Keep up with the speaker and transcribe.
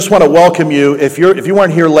I just want to welcome you. If you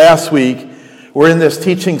weren't here last week, we're in this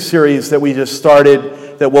teaching series that we just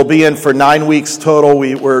started that we'll be in for 9 weeks total.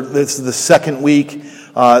 This is the second week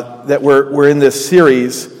that we're in this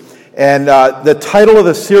series. And the title of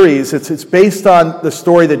the series, it's based on the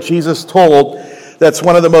story that Jesus told. That's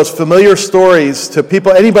one of the most familiar stories to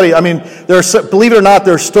people, anybody. I mean, believe it or not,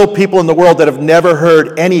 there's still people in the world that have never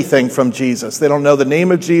heard anything from Jesus. They don't know the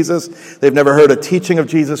name of Jesus. They've never heard a teaching of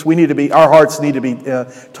Jesus. Our hearts need to be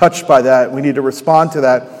touched by that. We need to respond to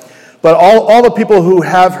that. But all the people who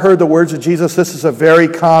have heard the words of Jesus, this is a very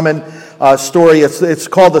common story. It's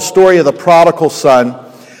called the story of the prodigal son,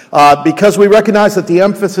 because we recognize that the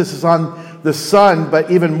emphasis is on the son,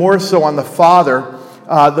 but even more so on the father.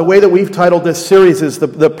 The way that we've titled this series is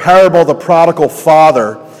the parable of the prodigal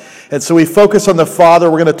father. And so we focus on the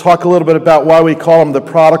father. We're going to talk a little bit about why we call him the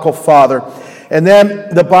prodigal father. And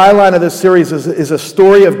then the byline of this series is a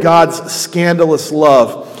story of God's scandalous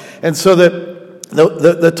love. And so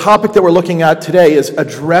the topic that we're looking at today is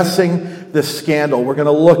addressing the scandal. We're going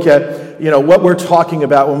to look at, what we're talking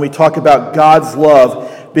about when we talk about God's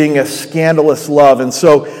love being a scandalous love. And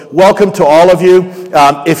so welcome to all of you.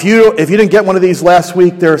 If you didn't get one of these last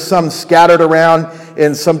week, there are some scattered around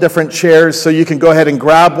in some different chairs, so you can go ahead and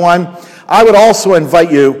grab one. I would also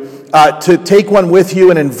invite you to take one with you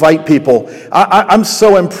and invite people. I'm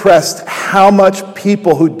so impressed how much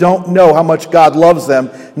people who don't know how much God loves them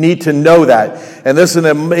need to know that. And this is an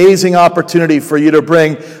amazing opportunity for you to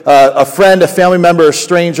bring a friend, a family member, a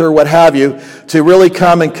stranger, what have you, to really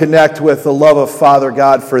come and connect with the love of Father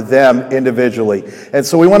God for them individually. And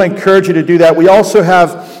so we want to encourage you to do that. We also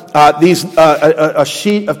have a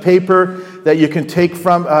sheet of paper that you can take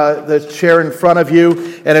from the chair in front of you,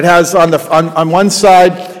 and it has on one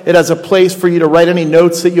side it has a place for you to write any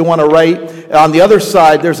notes that you want to write. On the other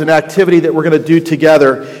side, there's an activity that we're going to do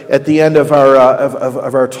together at the end of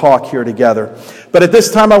our talk here together. But at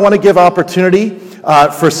this time, I want to give opportunity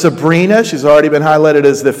for Sabrina. She's already been highlighted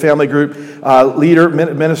as the family group leader,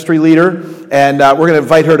 ministry leader, and we're going to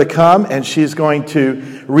invite her to come, and she's going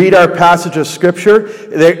to read our passage of Scripture.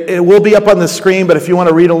 It will be up on the screen, but if you want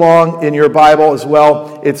to read along in your Bible as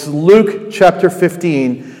well, it's Luke chapter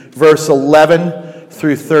 15, verse 11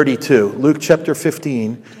 through 32. Luke chapter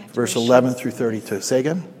 15, verse 11 through 32. Say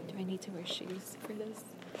again? Do I need to wear shoes for this?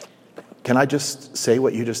 Can I just say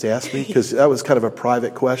what you just asked me? Because that was kind of a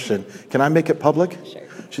private question. Can I make it public? Sure.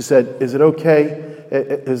 She said, is it okay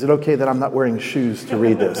that I'm not wearing shoes to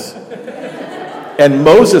read this? And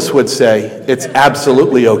Moses would say, it's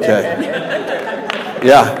absolutely okay.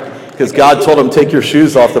 Yeah, because God told him, take your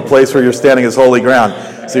shoes off. The place where you're standing is holy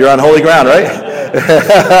ground. So you're on holy ground, right?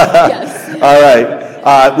 Yes. All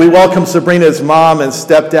right. We welcome Sabrina's mom and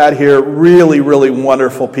stepdad here. Really, really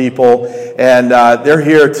wonderful people. And they're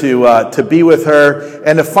here to be with her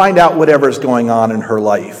and to find out whatever's going on in her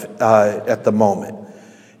life at the moment.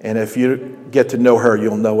 And if you get to know her,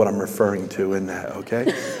 you'll know what I'm referring to in that,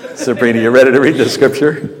 okay? Sabrina, you ready to read the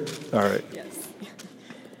scripture? All right. Yes.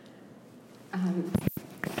 I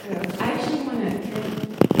actually want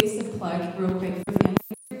to place a plug real quick for family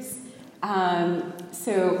groups. I'll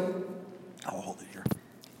hold it here.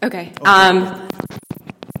 Okay.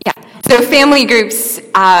 So family groups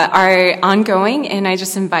are ongoing, and I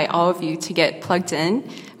just invite all of you to get plugged in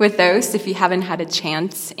with those if you haven't had a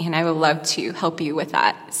chance, and I would love to help you with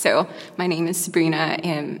that. So my name is Sabrina,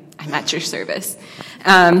 and I'm at your service.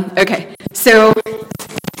 Okay, so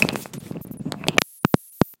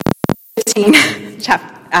 15,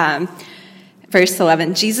 verse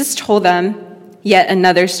 11. Jesus told them yet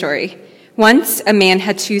another story. Once a man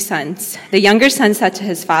had 2 sons. The younger son said to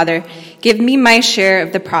his father, "Give me my share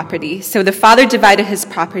of the property." So the father divided his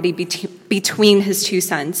property between his 2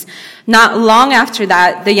 sons. Not long after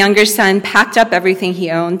that, the younger son packed up everything he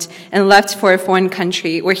owned and left for a foreign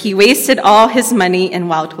country where he wasted all his money in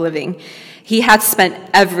wild living. He had spent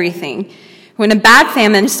everything. When a bad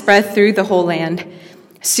famine spread through the whole land,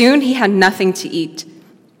 soon he had nothing to eat.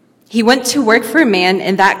 He went to work for a man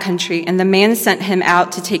in that country, and the man sent him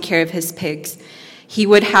out to take care of his pigs. He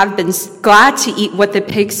would have been glad to eat what the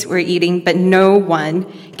pigs were eating, but no one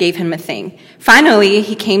gave him a thing. Finally,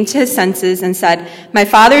 he came to his senses and said, "My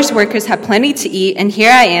father's workers have plenty to eat, and here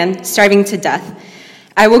I am, starving to death.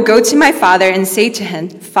 I will go to my father and say to him,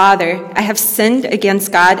 'Father, I have sinned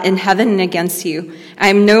against God in heaven and against you. I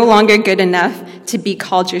am no longer good enough to be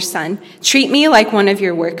called your son. Treat me like one of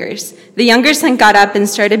your workers.' The younger son got up and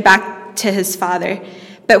started back to his father.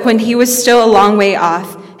 But when he was still a long way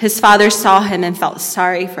off, his father saw him and felt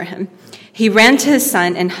sorry for him. He ran to his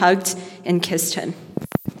son and hugged and kissed him.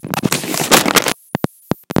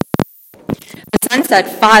 The son said,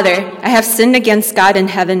 "Father, I have sinned against God in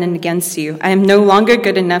heaven and against you. I am no longer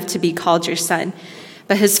good enough to be called your son."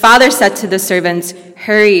 But his father said to the servants,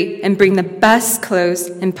 "Hurry and bring the best clothes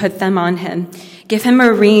and put them on him. Give him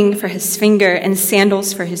a ring for his finger and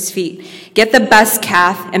sandals for his feet. Get the best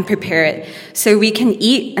calf and prepare it, so we can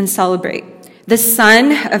eat and celebrate. This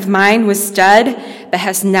son of mine was dead, but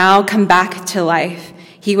has now come back to life.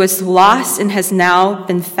 He was lost and has now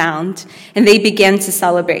been found." And they began to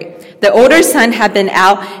celebrate. The older son had been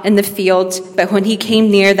out in the field, but when he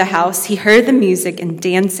came near the house, he heard the music and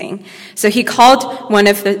dancing. So he called one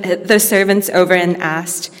of the servants over and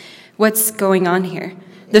asked, "What's going on here?"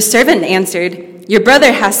 The servant answered, "Your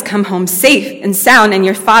brother has come home safe and sound, and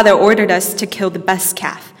your father ordered us to kill the best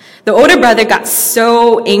calf." The older brother got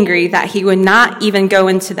so angry that he would not even go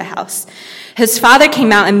into the house. His father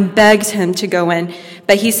came out and begged him to go in,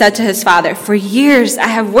 but he said to his father, "For years I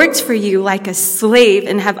have worked for you like a slave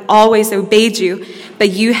and have always obeyed you,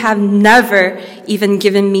 but you have never even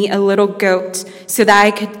given me a little goat so that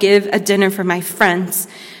I could give a dinner for my friends.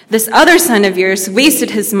 This other son of yours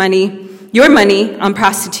wasted your money on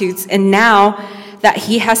prostitutes, and now that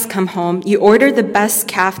he has come home, you order the best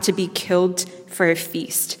calf to be killed for a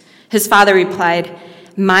feast." His father replied,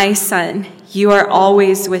 "My son, you are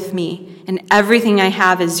always with me, and everything I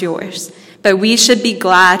have is yours. But we should be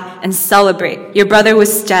glad and celebrate. Your brother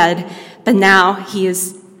was dead, but now he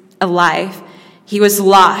is alive. He was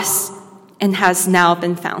lost and has now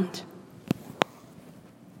been found."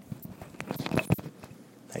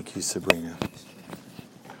 Thank you, Sabrina.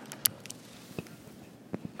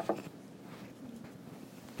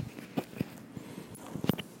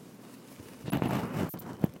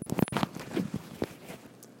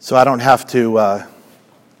 So I don't have to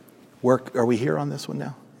work. Are we here on this one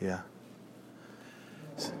now? Yeah.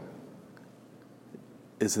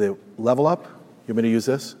 Is the level up? You want me to use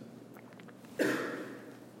this? Well,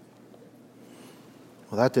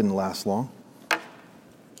 that didn't last long.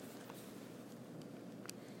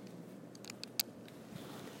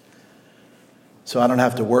 So I don't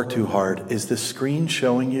have to work too hard. Is the screen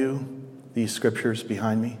showing you these scriptures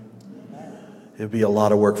behind me? It would be a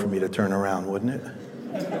lot of work for me to turn around, wouldn't it?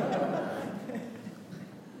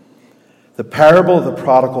 The parable of the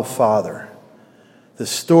prodigal father, the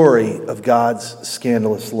story of God's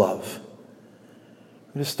scandalous love.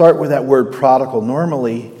 I'm going to start with that word prodigal.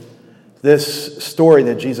 Normally, this story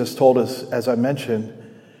that Jesus told us, as I mentioned,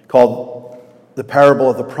 called the parable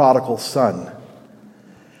of the prodigal son.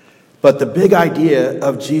 But the big idea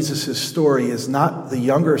of Jesus' story is not the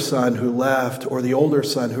younger son who left or the older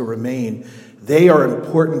son who remained. They are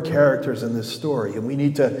important characters in this story, and we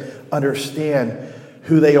need to understand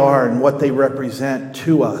who they are and what they represent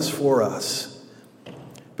to us, for us.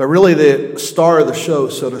 But really the star of the show,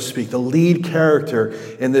 so to speak, the lead character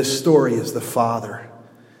in this story is the father.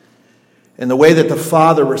 And the way that the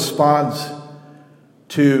father responds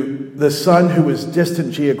to the son who was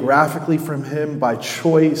distant geographically from him by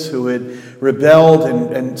choice, who had rebelled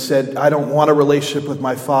and said, "I don't want a relationship with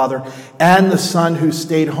my father," and the son who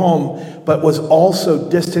stayed home but was also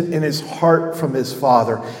distant in his heart from his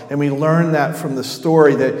father. And we learn that from the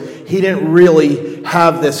story, that he didn't really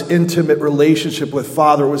have this intimate relationship with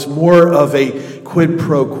father. It was more of a quid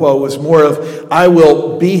pro quo. It was more of, "I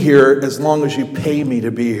will be here as long as you pay me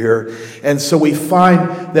to be here." And so we find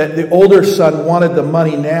that the older son wanted the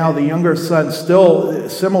money now. The younger son still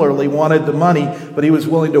similarly wanted the money, but he was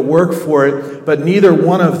willing to work for it. But neither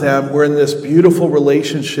one of them were in this beautiful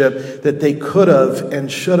relationship that they could have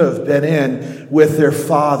and should have been in with their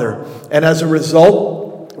father. And as a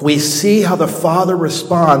result, we see how the father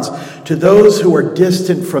responds to those who are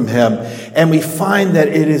distant from him. And we find that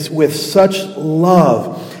it is with such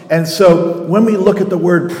love. And so when we look at the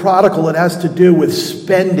word prodigal, it has to do with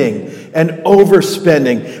spending and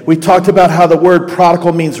overspending. We talked about how the word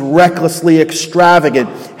prodigal means recklessly extravagant,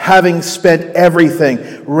 having spent everything,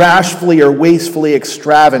 rashly or wastefully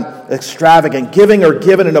extravagant, giving or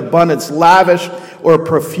given in abundance, lavish or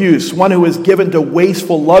profuse, one who is given to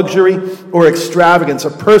wasteful luxury or extravagance,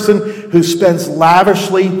 a person who spends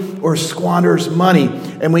lavishly or squanders money.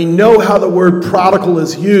 And we know how the word prodigal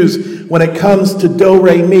is used when it comes to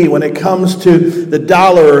do-re-mi, when it comes to the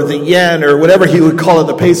dollar or the yen or whatever you would call it,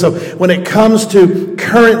 the peso. When it comes to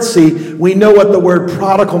currency, we know what the word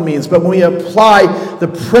prodigal means. But when we apply the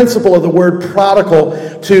principle of the word prodigal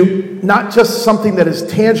to not just something that is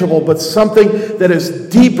tangible, but something that is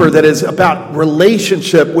deeper, that is about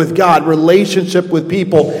relationship with God, relationship with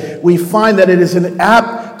people, we find that it is an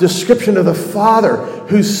apt description of the Father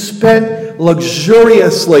who spent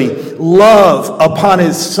luxuriously love upon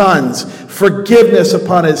his sons forgiveness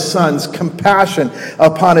upon his sons, compassion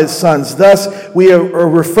upon his sons. Thus, we are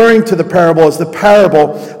referring to the parable as the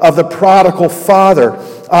parable of the prodigal father.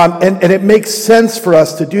 And it makes sense for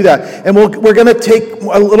us to do that. And we're going to take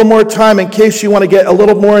a little more time in case you want to get a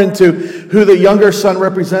little more into who the younger son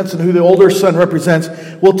represents and who the older son represents.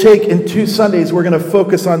 We'll take in 2 Sundays, we're going to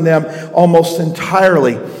focus on them almost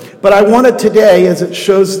entirely. But I wanted today, as it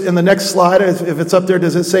shows in the next slide, if it's up there,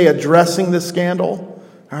 does it say addressing the scandal?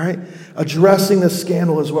 All right. Addressing the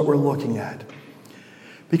scandal is what we're looking at.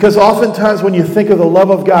 Because oftentimes when you think of the love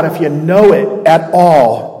of God, if you know it at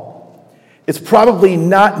all, it's probably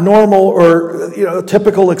not normal or a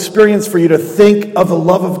typical experience for you to think of the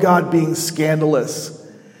love of God being scandalous.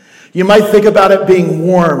 You might think about it being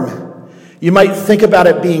warm. You might think about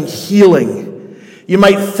it being healing. You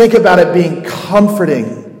might think about it being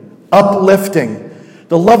comforting, uplifting.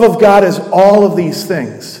 The love of God is all of these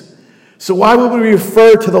things. So why would we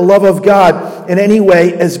refer to the love of God in any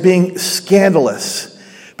way as being scandalous?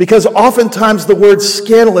 Because oftentimes the word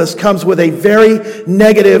scandalous comes with a very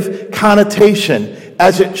negative connotation,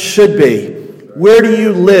 as it should be. Where do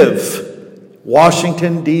you live?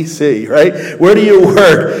 Washington, D.C., right? Where do you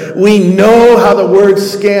work? We know how the word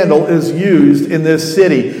scandal is used in this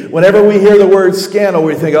city. Whenever we hear the word scandal,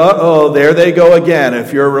 we think, uh-oh, there they go again.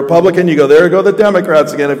 If you're a Republican, you go, there go the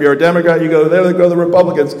Democrats again. If you're a Democrat, you go, there go the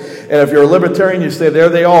Republicans. And if you're a Libertarian, you say, there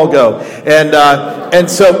they all go. And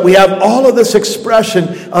so we have all of this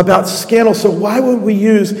expression about scandal. So why would we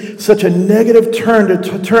use such a negative term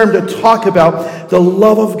to talk about the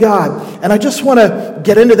love of God? And I just want to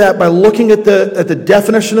get into that by looking at the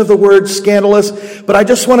definition of the word scandalous, but I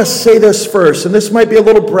just want to say this first, and this might be a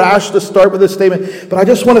little brash to start with this statement, but I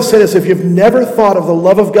just want to say this. If you've never thought of the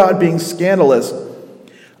love of God being scandalous,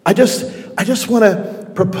 I just want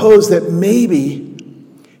to propose that maybe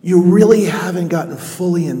you really haven't gotten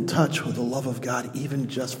fully in touch with the love of God, even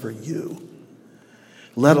just for you,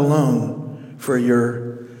 let alone for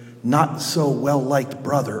your not so well-liked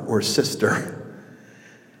brother or sister.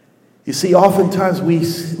 You see, oftentimes we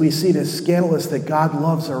see it as scandalous that God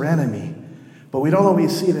loves our enemy, but we don't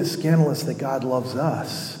always see it as scandalous that God loves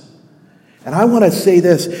us. And I want to say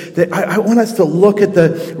this, that I want us to look at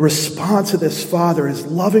the response of this father, his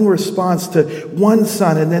loving response to one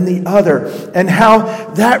son and then the other, and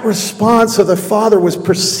how that response of the father was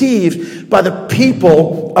perceived by the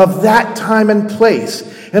people of that time and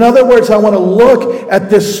place. In other words, I want to look at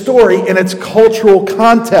this story in its cultural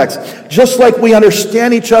context. Just like we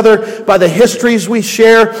understand each other by the histories we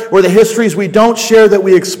share or the histories we don't share that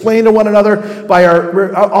we explain to one another by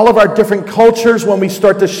all of our different cultures. When we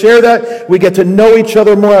start to share that, we get to know each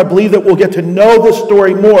other more. I believe that we'll get to know the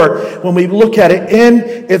story more when we look at it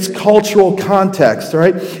in its cultural context. All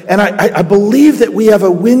right? And I believe that we have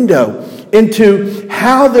a window into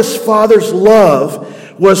how this father's love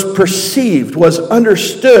was perceived, was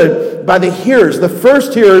understood by the hearers, the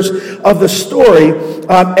first hearers of the story.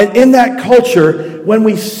 And in that culture, when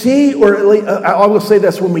we see, or at least, I will say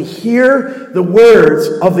this, when we hear the words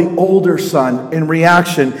of the older son in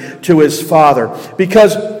reaction to his father.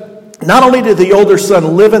 Because not only did the older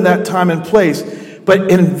son live in that time and place,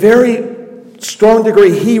 but in very strong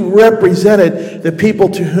degree, he represented the people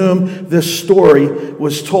to whom this story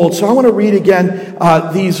was told. So I want to read again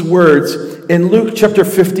these words in Luke chapter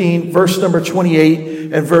 15, verse number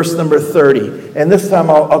 28 and verse number 30. And this time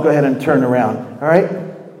I'll go ahead and turn around. All right?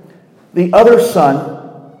 The other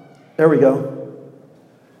son, there we go.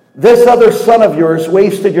 This other son of yours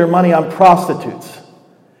wasted your money on prostitutes.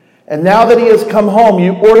 And now that he has come home,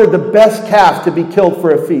 you ordered the best calf to be killed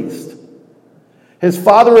for a feast. His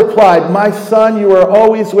father replied, my son, you are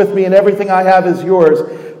always with me and everything I have is yours.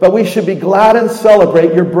 But we should be glad and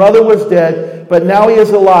celebrate. Your brother was dead, but now he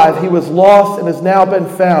is alive. He was lost and has now been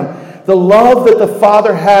found. The love that the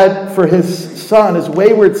father had for his son, his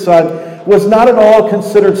wayward son, was not at all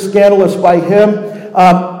considered scandalous by him.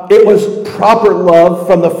 It was proper love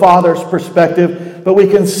from the father's perspective. But we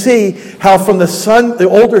can see how from the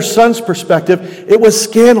older son's perspective, it was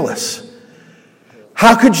scandalous.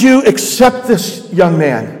 How could you accept this young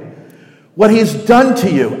man? What he's done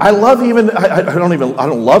to you. I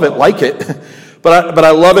don't love it like it, but I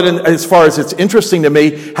love it as far as it's interesting to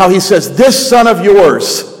me how he says, this son of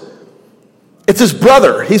yours. It's his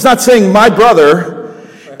brother. He's not saying my brother.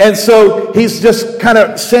 And so he's just kind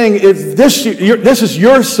of saying, this is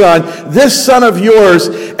your son, this son of yours.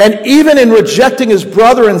 And even in rejecting his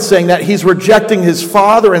brother and saying that, he's rejecting his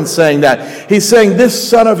father and saying that. He's saying, this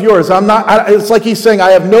son of yours, it's like he's saying,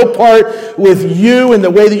 I have no part with you in the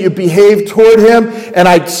way that you behave toward him, and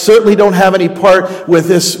I certainly don't have any part with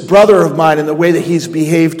this brother of mine in the way that he's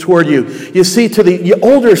behaved toward you. You see, to the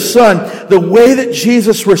older son, the way that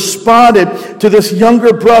Jesus responded to this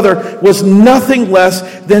younger brother was nothing less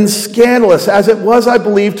than scandalous, as it was, I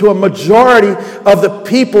believe, to a majority of the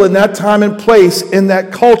people in that time and place in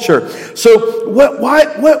that culture. So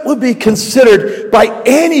what would be considered by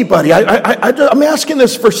anybody? I'm asking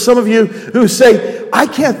this for some of you who say, I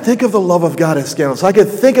can't think of the love of God as scandalous. I can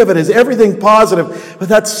think of it as everything positive, but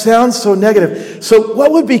that sounds so negative. So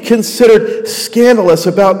what would be considered scandalous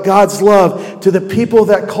about God's love to the people of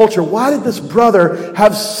that culture? Why did this brother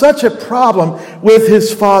have such a problem with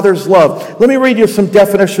his father's love? Let me read you some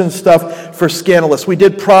definition stuff for scandalous. We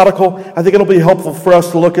did prodigal. I think it'll be helpful for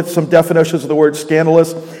us to look at some definitions of the word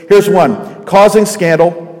scandalous. Here's one: causing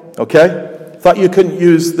scandal. Okay? Thought you couldn't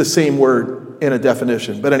use the same word in a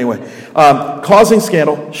definition. But anyway, causing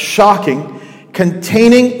scandal, shocking,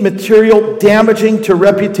 containing material damaging to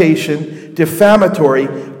reputation, defamatory,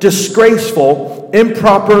 disgraceful,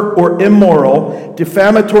 improper or immoral,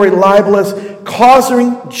 defamatory, libelous,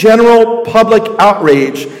 causing general public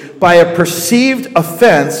outrage by a perceived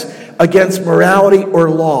offense against morality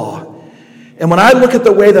or law. And when I look at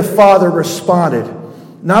the way the father responded,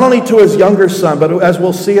 not only to his younger son, but as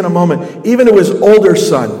we'll see in a moment, even to his older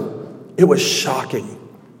son, it was shocking.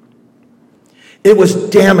 It was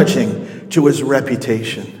damaging to his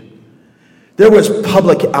reputation. There was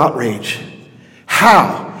public outrage.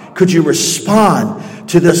 How could you respond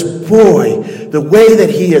to this boy, the way that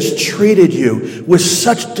he has treated you with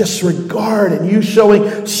such disregard, and you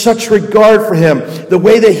showing such regard for him, the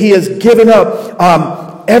way that he has given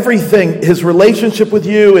up everything, his relationship with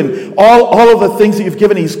you and all of the things that you've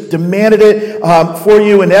given, he's demanded it for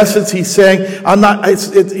you. In essence, he's saying,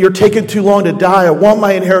 you're taking too long to die. I want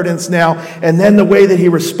my inheritance now. And then the way that he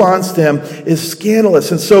responds to him is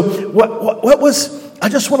scandalous. And so what was, I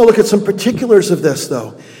just want to look at some particulars of this,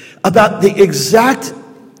 though, about the exact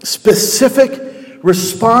specific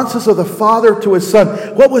responses of the father to his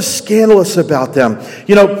son. What was scandalous about them?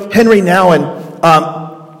 You know, Henry Nouwen,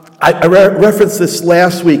 I referenced this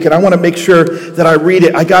last week, and I want to make sure that I read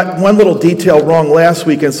it. I got one little detail wrong last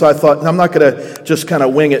week, and so I thought, I'm not going to just kind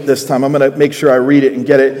of wing it this time. I'm going to make sure I read it and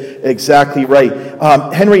get it exactly right.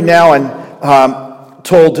 Henry Nouwen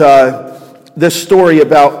told this story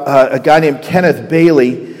about a guy named Kenneth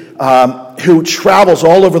Bailey who travels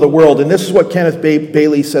all over the world, and this is what Kenneth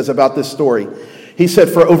Bailey says about this story. He said,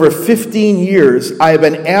 for over 15 years, I have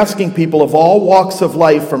been asking people of all walks of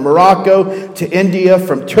life, from Morocco to India,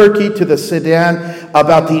 from Turkey to the Sudan,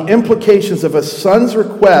 about the implications of a son's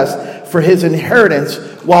request for his inheritance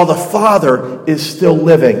while the father is still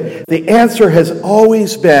living. The answer has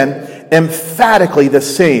always been emphatically the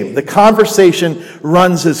same. The conversation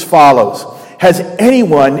runs as follows: has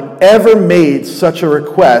anyone ever made such a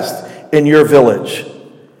request in your village?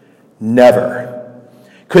 Never.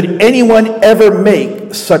 Could anyone ever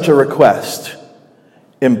make such a request?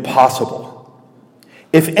 Impossible.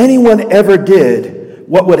 If anyone ever did,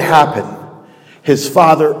 what would happen? His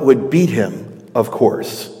father would beat him, of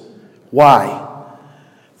course. Why?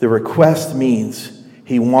 The request means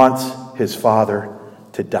he wants his father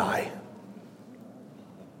to die.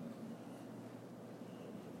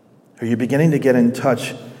 Are you beginning to get in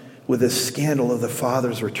touch with the scandal of the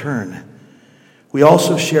father's return? We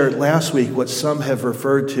also shared last week what some have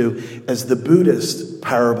referred to as the Buddhist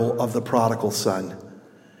parable of the prodigal son.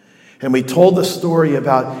 And we told the story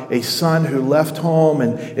about a son who left home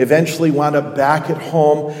and eventually wound up back at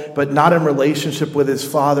home, but not in relationship with his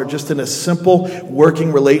father, just in a simple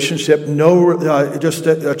working relationship, just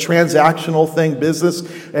a transactional thing, business.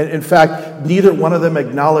 And in fact, neither one of them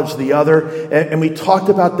acknowledged the other. And we talked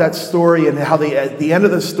about that story and how at the end of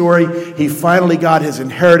the story, he finally got his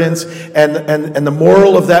inheritance. And the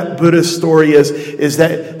moral of that Buddhist story is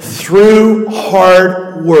that through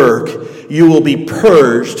hard work, you will be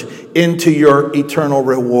purged into your eternal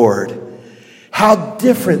reward. How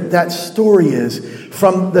different that story is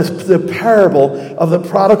from the parable of the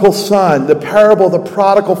prodigal son, the parable of the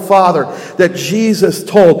prodigal father that Jesus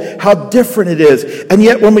told. How different it is. And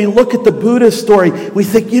yet when we look at the Buddhist story, we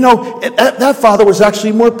think, that father was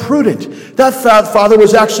actually more prudent. That father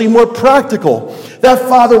was actually more practical. That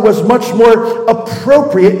father was much more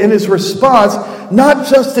appropriate in his response, not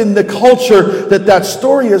just in the culture that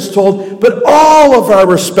story is told, but all of our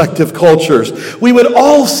respective cultures. We would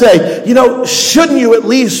all say, shouldn't you at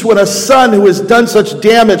least, when a son who has done such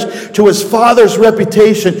damage to his father's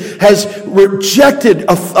reputation has rejected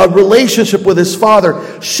a relationship with his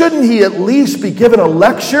father, shouldn't he at least be given a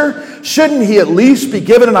lecture? Shouldn't he at least be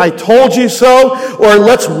given an "I told you so," or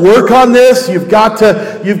 "let's work on this, you've got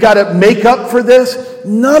to make up for this"?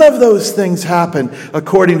 None of those things happened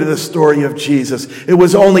according to the story of Jesus. It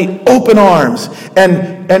was only open arms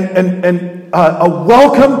and a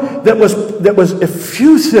welcome that was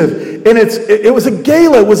effusive. And it was a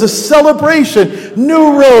gala, it was a celebration,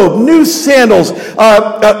 new robe, new sandals,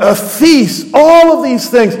 a feast, all of these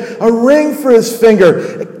things, a ring for his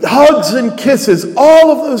finger, hugs and kisses, all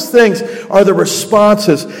of those things are the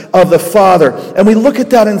responses of the Father. And we look at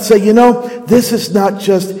that and say, this is not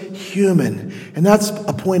just human. And that's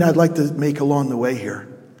a point I'd like to make along the way here.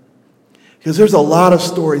 Because there's a lot of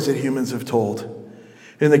stories that humans have told.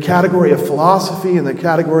 In the category of philosophy, in the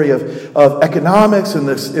category of economics, in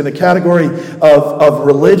the category of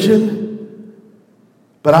religion.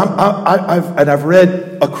 But I've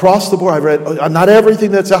read across the board. I've read not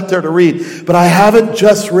everything that's out there to read, but I haven't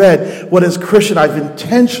just read what is Christian. I've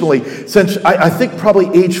intentionally, since I think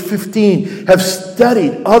probably age 15, have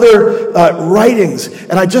studied other writings,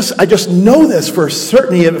 and I just know this for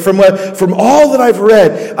certainty from all that I've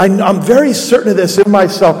read. I'm very certain of this in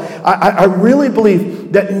myself. I really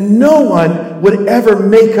believe that no one would ever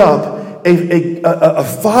make up a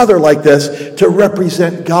father like this to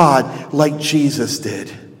represent God like Jesus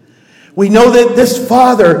did. We know that this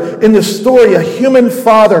father in the story, a human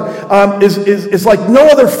father, is like no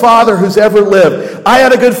other father who's ever lived. I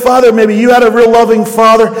had a good father. Maybe you had a real loving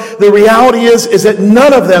father. The reality is that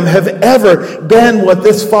none of them have ever been what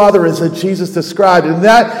this father is that Jesus described. And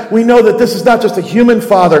that we know that this is not just a human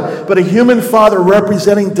father, but a human father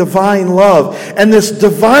representing divine love. And this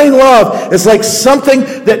divine love is like something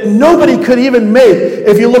that nobody could even make.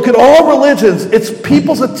 If you look at all religions, it's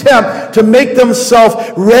people's attempt to make themselves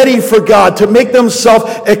ready for God, to make themselves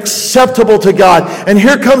acceptable to God. And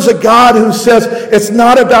here comes a God who says, it's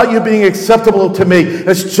not about you being acceptable to me.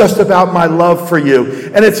 It's just about my love for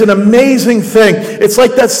you. And it's an amazing thing. It's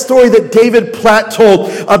like that story that David Platt told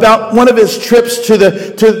about one of his trips to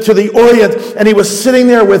the Orient, and he was sitting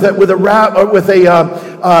there with a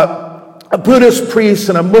Buddhist priest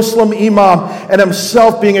and a Muslim imam and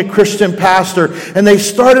himself being a Christian pastor. And they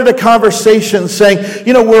started a conversation saying,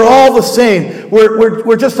 we're all the same.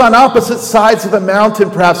 We're just on opposite sides of the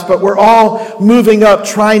mountain perhaps, but we're all moving up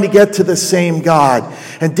trying to get to the same God.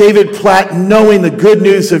 And David Platt, knowing the good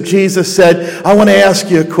news of Jesus, said, I want to ask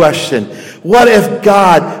you a question. What if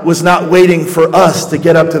God was not waiting for us to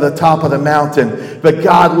get up to the top of the mountain, but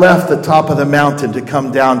God left the top of the mountain to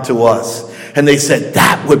come down to us? And they said,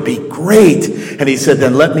 that would be great. And he said,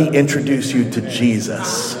 then let me introduce you to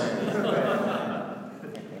Jesus.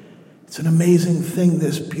 It's an amazing thing,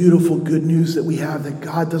 this beautiful good news that we have, that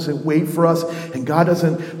God doesn't wait for us, and God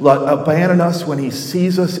doesn't abandon us when he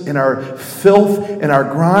sees us in our filth, in our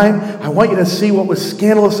grime. I want you to see what was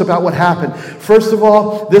scandalous about what happened. First of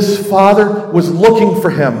all, this father was looking for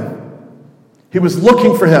him. He was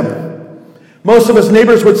looking for him. Most of his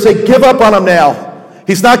neighbors would say, give up on him now.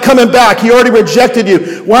 He's not coming back. He already rejected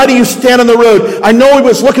you. Why do you stand on the road? I know he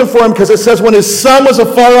was looking for him because it says when his son was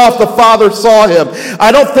afar off, the father saw him.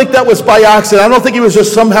 I don't think that was by accident. I don't think he was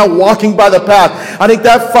just somehow walking by the path. I think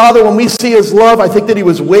that father, when we see his love, I think that he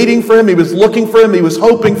was waiting for him. He was looking for him. He was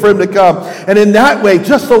hoping for him to come. And in that way,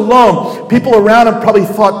 just alone, people around him probably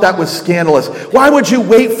thought that was scandalous. Why would you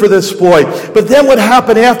wait for this boy? But then what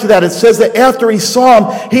happened after that? It says that after he saw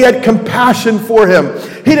him, he had compassion for him.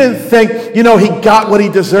 He didn't think, he got what he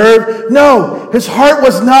deserved. No, his heart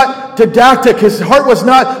was not didactic. His heart was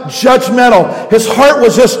not judgmental. His heart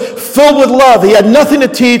was just filled with love. He had nothing to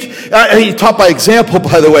teach. He taught by example,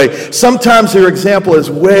 by the way. Sometimes your example is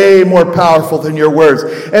way more powerful than your words.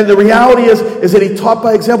 And the reality is that he taught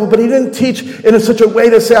by example, but he didn't teach in such a way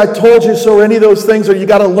to say, I told you so, or any of those things, or you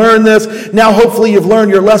got to learn this. Now hopefully you've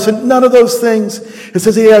learned your lesson. None of those things. It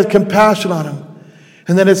says he had compassion on him.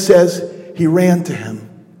 And then it says he ran to him.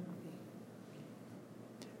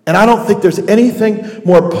 And I don't think there's anything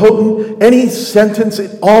more potent, any sentence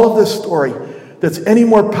in all of this story that's any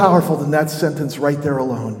more powerful than that sentence right there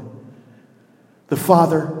alone. The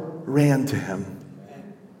father ran to him.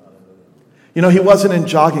 He wasn't in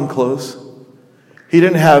jogging clothes. He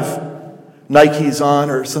didn't have Nikes on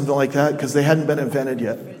or something like that because they hadn't been invented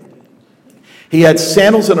yet. He had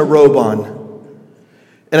sandals and a robe on.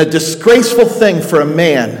 and a disgraceful thing for a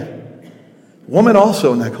man, woman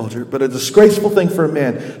also in that culture, but a disgraceful thing for a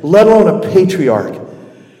man, let alone a patriarch,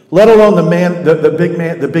 let alone the man,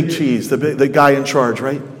 the big cheese, the guy in charge,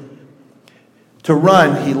 right? To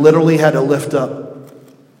run, he literally had to lift up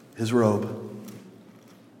his robe.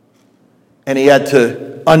 And he had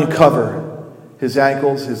to uncover his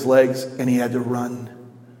ankles, his legs, and he had to run.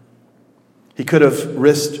 He could have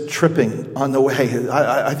risked tripping on the way.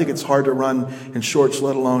 I think it's hard to run in shorts,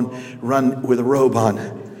 let alone run with a robe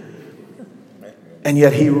on. And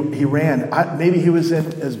yet he ran. Maybe he was in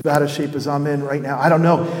as bad a shape as I'm in right now. I don't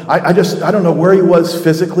know. I don't know where he was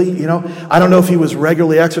physically, I don't know if he was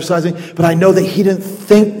regularly exercising, but I know that he didn't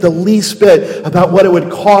think the least bit about what it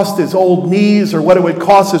would cost his old knees or what it would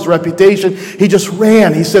cost his reputation. He just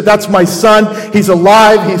ran. He said, that's my son. He's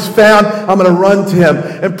alive. He's found. I'm going to run to him.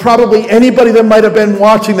 And probably anybody that might have been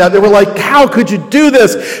watching that, they were like, how could you do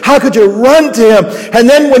this? How could you run to him? And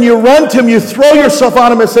then when you run to him, you throw yourself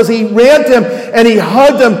on him. It says he ran to him and he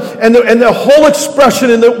hugged him, and the whole expression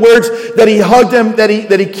in the words that he hugged him, that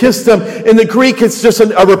he kissed him, in the Greek it's just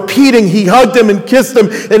a repeating. He hugged him and kissed him,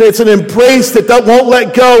 and it's an embrace that won't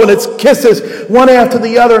let go, and it's kisses one after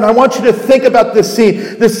the other. And I want you to think about this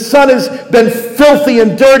scene. This son has been filthy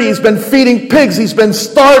and dirty. He's been feeding pigs. He's been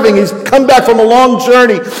starving. He's come back from a long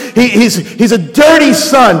journey. He's a dirty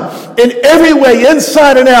son. In every way,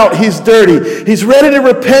 inside and out, he's dirty. He's ready to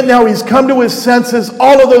repent now. He's come to his senses.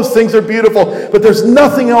 All of those things are beautiful, but there's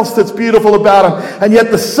nothing else that's beautiful about him. And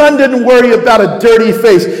yet the son didn't worry about a dirty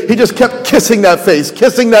face. He just kept kissing that face,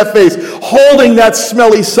 holding that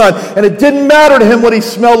smelly son. And it didn't matter to him what he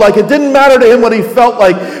smelled like. It didn't matter to him what he felt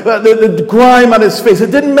like, the grime on his face.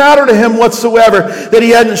 It didn't matter to him whatsoever that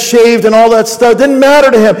he hadn't shaved and all that stuff. It didn't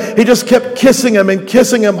matter to him. He just kept kissing him,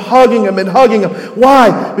 hugging him and hugging him.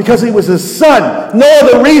 Why? Because he was his son. No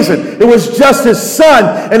other reason. It was just his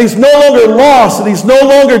son. And he's no longer lost, and he's no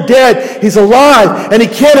longer dead. He's alive, and he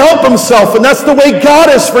can't help himself. And that's the way God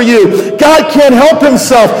is for you. God can't help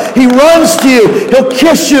himself. He runs to you. He'll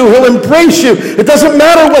kiss you. He'll embrace you. It doesn't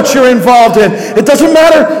matter what you're involved in. It doesn't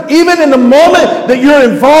matter even in the moment that you're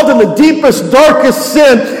involved in the deepest, darkest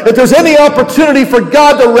sin. If there's any opportunity for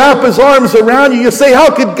God to wrap his arms around you, you say,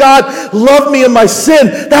 how could God love me in my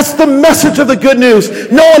sin? That's the message of the good news.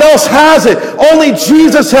 No one else has it. Only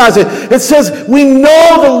Jesus has it. It says we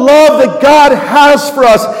know the love that God has for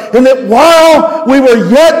us, and that while we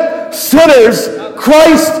were yet sinners,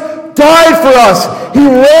 Christ died for us. He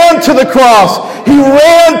ran to the cross. He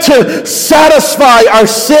ran to satisfy our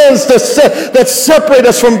sins that separate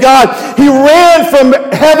us from God. He ran from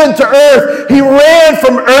heaven to earth. He ran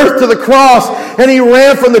from earth to the cross. And he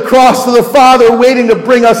ran from the cross to the Father, waiting to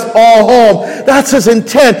bring us all home. That's his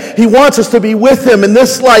intent. He wants us to be with him in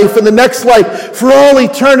this life and the next life for all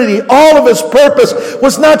eternity. All of his purpose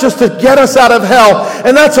was not just to get us out of hell.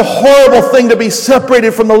 And that's a horrible thing, to be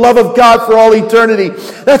separated from the love of God for all eternity.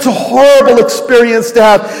 That's a horrible experience to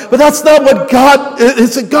have. But that's not what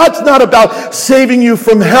God's not about saving you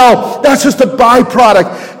from hell. That's just a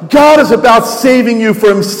byproduct. God is about saving you for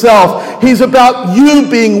himself. He's about you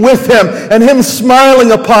being with him and him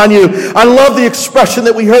smiling upon you. I love the expression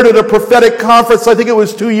that we heard at a prophetic conference, I think it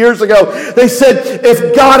was 2 years ago. They said,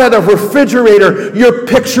 if God had a refrigerator, your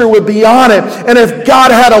picture would be on it. And if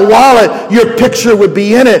God had a wallet, your picture would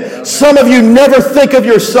be in it. Some of you never think of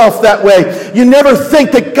yourself that way. You never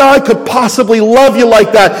think that God could possibly love you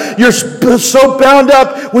like that. You're so bound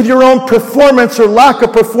up with your own performance or lack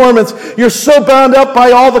of performance. You're so bound up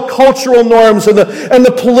by all the cultural norms and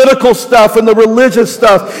the political stuff and the religious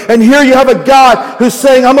stuff. And here you have a God who's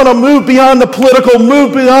saying, I'm going to move beyond the political,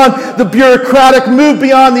 move beyond the bureaucratic, move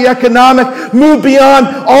beyond the economic, move beyond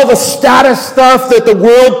all the status stuff that the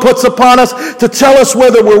world puts upon us to tell us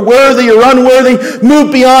whether we're worthy or unworthy,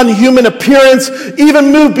 move beyond human appearance,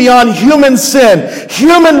 even move beyond human sin,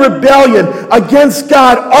 human rebellion against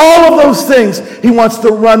God, all of those things. He wants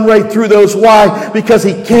to run right through those. Why? Because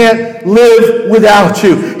he can't live without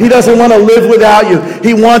you. He doesn't want to live without you.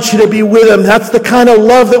 He wants you to be with him. That's the kind of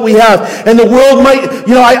love that we have. And the world might,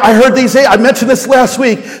 I heard I mentioned this last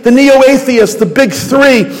week, the neo-atheists, the big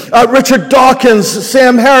three, Richard Dawkins,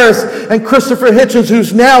 Sam Harris, and Christopher Hitchens,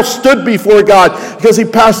 who's now stood before God because he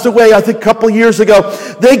passed away, I think, a couple years ago.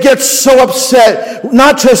 They get so upset,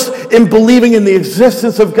 not just in believing in the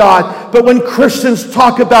existence of God, but when Christians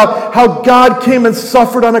talk about how God came and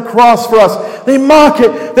suffered on a cross for us. They mock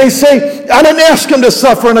it. They say, I didn't ask him to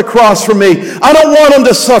suffer on a cross for me. I don't want him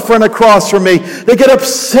to suffer on a cross for me. They get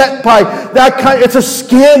upset by that kind. It's a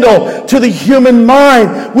scandal to the human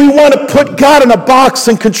mind. We want to put God in a box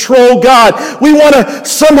and control God. We want to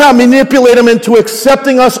somehow manipulate him into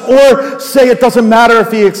accepting us or say it doesn't matter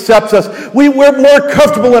if he accepts us. We're more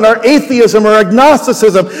comfortable in our atheism or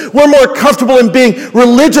agnosticism. We're more comfortable in being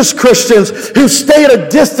religious Christians who stay at a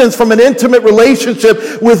distance from an intimate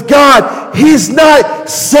relationship with God. He's not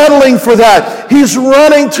settling for that. He's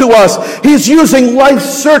running to us. He's using life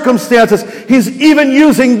circumstances. He's even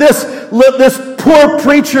using this poor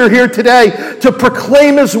preacher here today to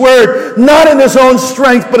proclaim his word, not in his own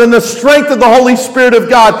strength, but in the strength of the Holy Spirit of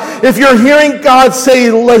God. If you're hearing God say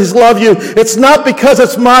he loves you, it's not because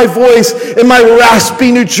it's my voice and my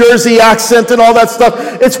raspy New Jersey accent and all that stuff.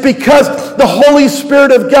 It's because the Holy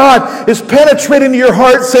Spirit of God is penetrating to your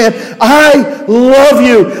heart saying, I love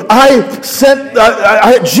you.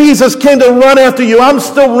 Jesus came to run after you. I'm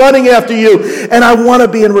still running after you. And I want to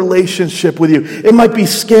be in relationship with you. It might be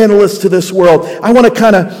scandalous to this world. I want to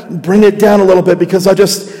kind of bring it down a little bit because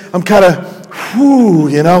I'm kind of,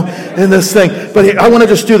 in this thing. But I want to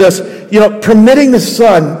just do this. Permitting the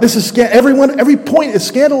Son, this is, every point is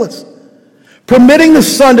scandalous. Permitting the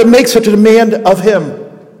Son to make such a demand of him.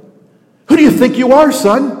 Who do you think you are,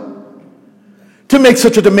 son? To make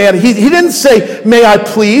such a demand. He didn't say, may I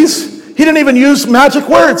please? He didn't even use magic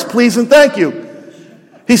words, please and thank you.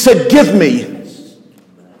 He said, give me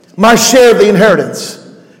my share of the inheritance.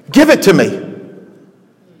 Give it to me.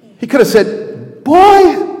 He could have said,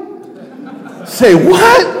 boy, say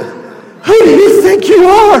what? Who do you think you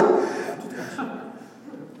are?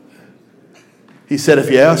 He said,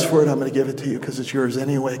 if you ask for it, I'm going to give it to you because it's yours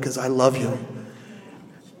anyway, because I love you.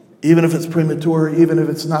 Even if it's premature, even if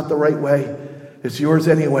it's not the right way, it's yours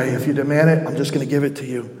anyway. If you demand it, I'm just going to give it to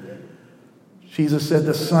you. Jesus said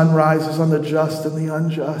the sun rises on the just and the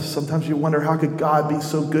unjust. Sometimes you wonder, how could God be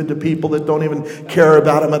so good to people that don't even care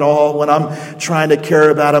about him at all when I'm trying to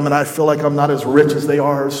care about him and I feel like I'm not as rich as they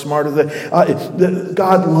are, as smart as they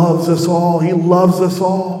God loves us all. He loves us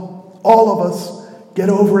all of us. Get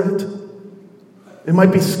over it. It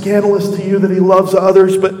might be scandalous to you that he loves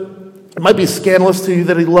others, but it might be scandalous to you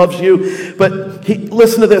that he loves you. But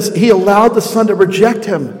listen to this. He allowed the Son to reject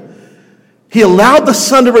him. He allowed the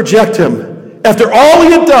Son to reject him. After all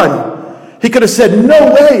he had done, he could have said,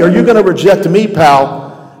 no way are you going to reject me,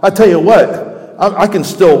 pal. I tell you what, I can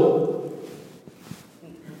still,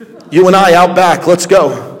 you and I out back, let's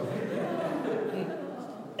go.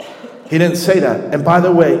 He didn't say that. And by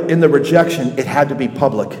the way, in the rejection, it had to be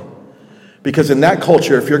public. Because in that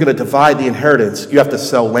culture, if you're going to divide the inheritance, you have to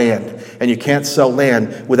sell land. And you can't sell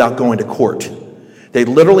land without going to court. They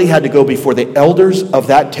literally had to go before the elders of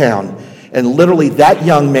that town. And literally that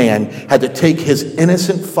young man had to take his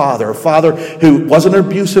innocent father, a father who wasn't an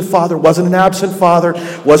abusive father, wasn't an absent father,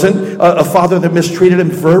 wasn't a father that mistreated him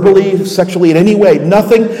verbally, sexually in any way.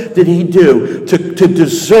 Nothing did he do to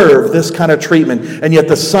deserve this kind of treatment. And yet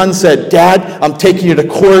the son said, Dad, I'm taking you to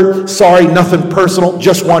court. Sorry, nothing personal.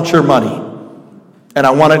 Just want your money. And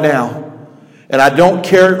I want it now. And I don't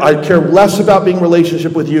care. I care less about being in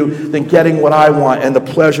relationship with you than getting what I want and the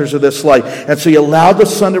pleasures of this life. And so he allowed the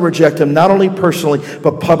son to reject him, not only personally,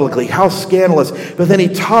 but publicly. How scandalous. But then he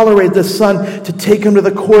tolerated the son to take him to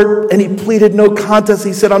the court, and he pleaded no contest.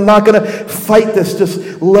 He said, I'm not going to fight this.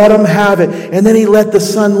 Just let him have it. And then he let the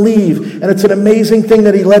son leave. And it's an amazing thing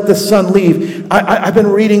that he let the son leave. I've been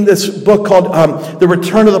reading this book called The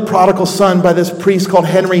Return of the Prodigal Son by this priest called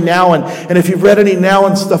Henry Nouwen. And if you've read any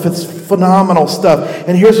Nouwen stuff, it's phenomenal stuff.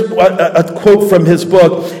 And here's a quote from his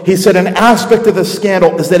book. He said, an aspect of the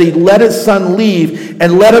scandal is that he let his son leave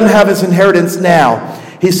and let him have his inheritance now.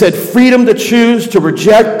 He said, freedom to choose, to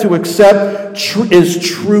reject, to accept is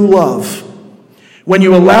true love. When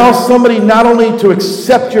you allow somebody not only to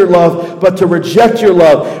accept your love, but to reject your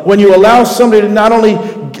love. When you allow somebody to not only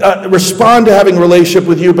respond to having a relationship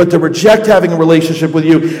with you, but to reject having a relationship with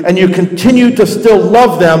you, and you continue to still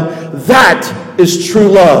love them, that is true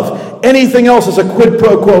love. Anything else is a quid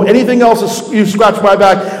pro quo. Anything else is you scratch my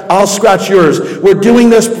back, I'll scratch yours. We're doing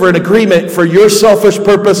this for an agreement for your selfish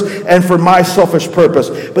purpose and for my selfish purpose.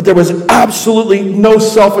 But there was absolutely no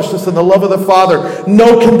selfishness in the love of the Father.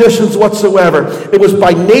 No conditions whatsoever. It was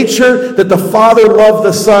by nature that the Father loved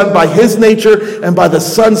the Son, by his nature and by the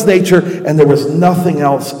Son's nature, and there was nothing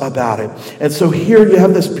else about it. And so here you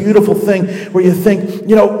have this beautiful thing where you think,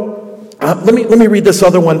 let me read this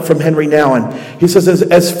other one from Henry Nouwen. He says,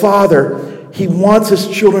 as Father, he wants his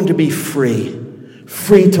children to be free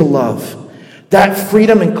to love. That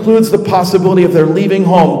freedom includes the possibility of their leaving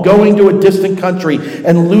home, going to a distant country,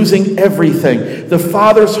 and losing everything. The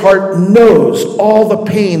Father's heart knows all the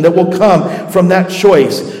pain that will come from that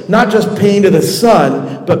choice. Not just pain to the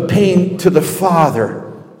Son, but pain to the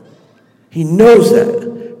Father. He knows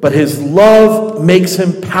that, but his love makes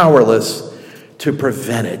him powerless to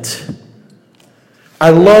prevent it. I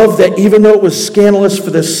love that even though it was scandalous for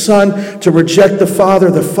the Son to reject the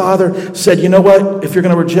Father said, you know what? If you're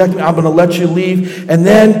going to reject me, I'm going to let you leave. And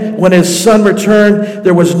then when his Son returned,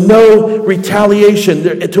 there was no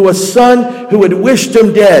retaliation. To a son who had wished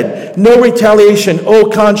him dead, no retaliation. Au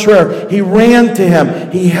contraire, he ran to him.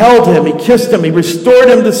 He held him. He kissed him. He restored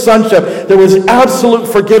him to sonship. There was absolute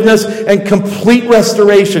forgiveness and complete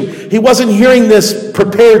restoration. He wasn't hearing this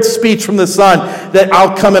prepared speech from the Son that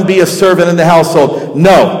I'll come and be a servant in the household.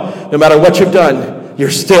 No matter what you've done,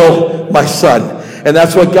 you're still my son. And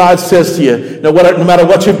that's what God says to you. No matter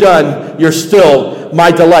what you've done, you're still my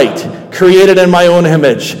delight, created in my own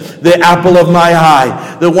image, the apple of my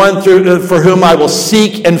eye, the one for whom I will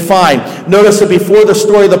seek and find. Notice that before the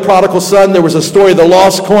story of the prodigal son, there was a story of the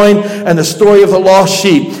lost coin and the story of the lost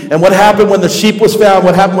sheep. And what happened when the sheep was found?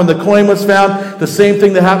 What happened when the coin was found? The same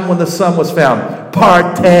thing that happened when the son was found.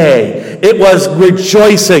 Partay. It was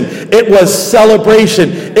rejoicing. It was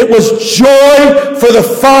celebration. It was joy for the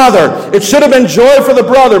father. It should have been joy for the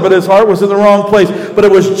brother, but his heart was in the wrong place. But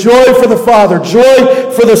it was joy for the father,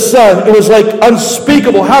 joy for the son. It was like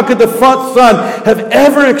unspeakable. How could the son have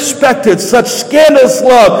ever expected such scandalous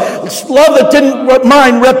love? Love that didn't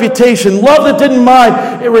mind reputation, love that didn't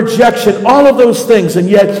mind rejection, all of those things, and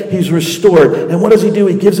yet he's restored. And what does he do?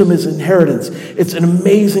 He gives him his inheritance. It's an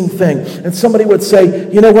amazing thing. And somebody would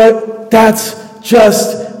say, you know what? That's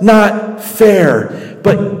just not fair.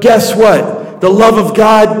 But guess what? The love of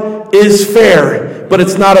God is fair, but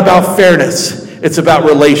it's not about fairness. It's about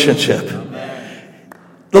relationship.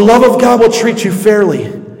 The love of God will treat you fairly,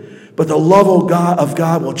 but the love of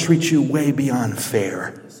God will treat you way beyond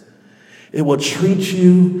fair. It will treat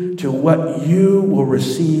you to what you will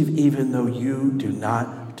receive even though you do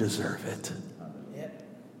not deserve it.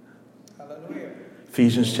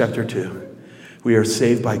 Ephesians chapter 2. We are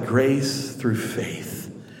saved by grace through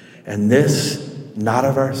faith. And this, not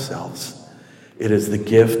of ourselves. It is the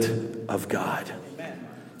gift of God.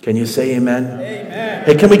 Can you say amen? Amen.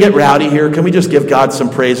 Hey, can we get rowdy here? Can we just give God some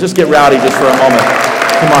praise? Just get rowdy just for a moment.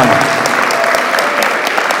 Come on.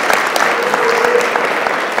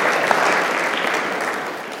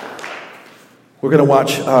 We're going to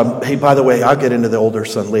watch, hey, by the way, I'll get into the older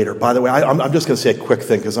son later. By the way, I'm just going to say a quick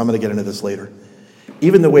thing because I'm going to get into this later.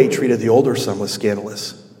 Even the way he treated the older son was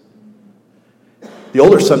scandalous. The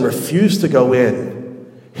older son refused to go in.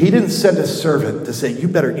 He didn't send a servant to say,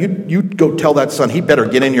 you go tell that son, he better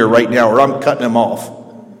get in here right now or I'm cutting him off.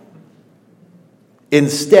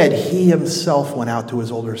 Instead, he himself went out to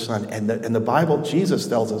his older son. And the Bible, Jesus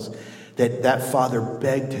tells us that father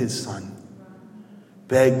begged his son.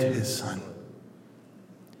 Begged his son.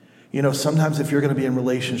 You know, sometimes if you're going to be in a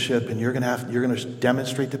relationship and you're going to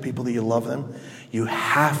demonstrate to people that you love them, you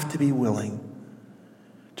have to be willing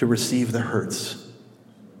to receive the hurts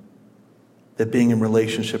that being in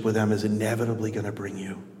relationship with them is inevitably going to bring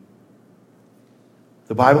you.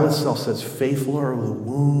 The Bible itself says, faithful are the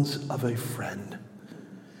wounds of a friend.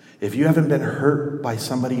 If you haven't been hurt by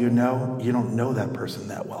somebody you don't know that person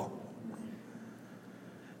that well.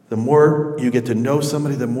 The more you get to know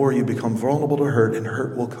somebody, the more you become vulnerable to hurt, and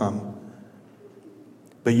hurt will come.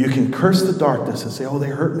 But you can curse the darkness and say, oh, they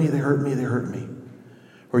hurt me, they hurt me, they hurt me.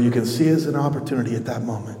 Or you can see it as an opportunity at that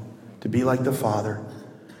moment to be like the Father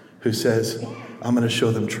who says, I'm going to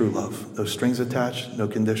show them true love. No strings attached, no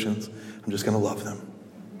conditions. I'm just going to love them.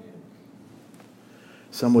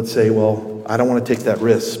 Some would say, well, I don't want to take that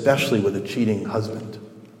risk, especially with a cheating husband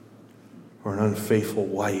or an unfaithful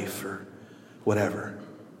wife or whatever.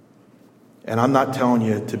 And I'm not telling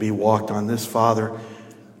you to be walked on. This father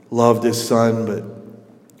loved his son, but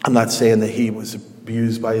I'm not saying that he was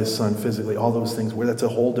abused by his son physically. All those things, that's a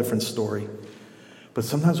whole different story. But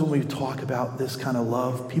sometimes when we talk about this kind of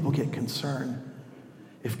love, people get concerned.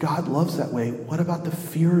 If God loves that way, what about the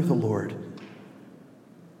fear of the Lord?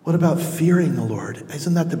 What about fearing the Lord?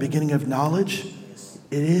 Isn't that the beginning of knowledge?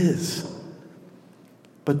 It is.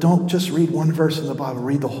 But don't just read one verse in the Bible.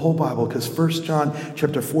 Read the whole Bible, because 1 John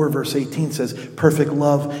chapter 4, verse 18 says, perfect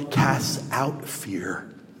love casts out fear.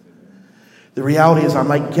 The reality is I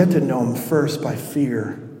might get to know him first by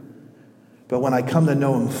fear. But when I come to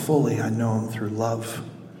know him fully, I know him through love.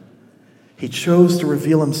 He chose to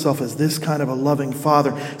reveal himself as this kind of a loving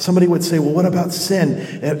Father. Somebody would say, well, what about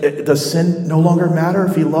sin? Does sin no longer matter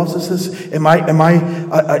if he loves us? Am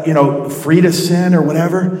I free to sin or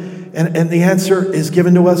whatever? And the answer is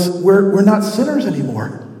given to us. We're not sinners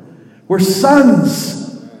anymore. We're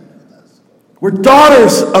sons. We're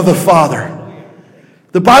daughters of the Father.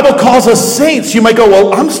 The Bible calls us saints. You might go,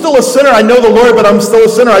 well, I'm still a sinner. I know the Lord, but I'm still a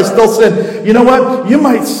sinner. I still sin. You know what? You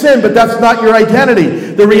might sin, but that's not your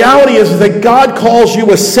identity. The reality is that God calls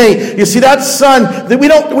you a saint. You see, that son, that we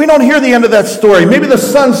don't hear the end of that story. Maybe the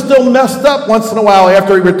son still messed up once in a while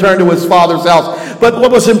after he returned to his father's house. But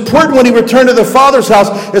what was important when he returned to the father's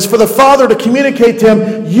house is for the father to communicate to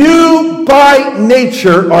him, you by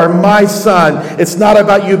nature are my son. It's not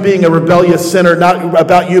about you being a rebellious sinner, not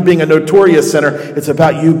about you being a notorious sinner. It's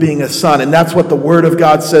about you being a son. And that's what the Word of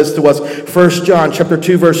God says to us. 1 John chapter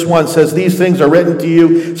 2, verse 1 says, these things are written to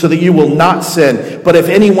you so that you will not sin. But if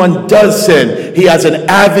anyone does sin, he has an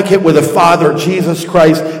advocate with the Father, Jesus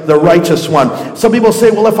Christ, the righteous one. Some people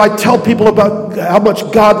say, well, if I tell people about how much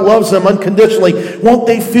God loves them unconditionally, won't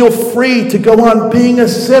they feel free to go on being a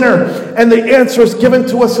sinner? And the answer is given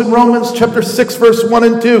to us in Romans chapter 6, verse 1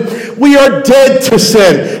 and 2. We are dead to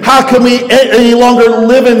sin. How can we any longer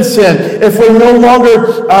live in sin if we're no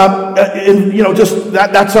longer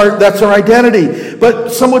that's our identity? But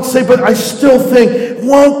some would say, but I still think,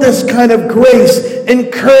 won't this kind of grace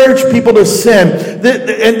encourage people to sin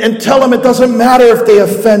and tell them it doesn't matter if they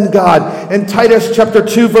offend God? And Titus chapter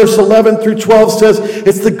 2, verse 11 through 12 says,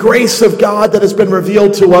 it's the grace of God that has been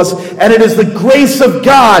revealed to us, and it is the grace of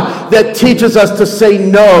God that teaches us to say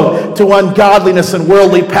no to ungodliness and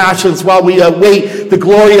worldly passions while we await the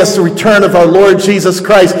glorious return of our Lord Jesus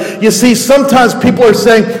Christ. You see, sometimes people are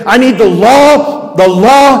saying, I need the law,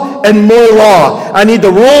 and more law. I need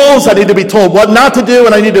the rules. I need to be told what not to do,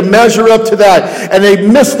 and I need to measure up to that. And they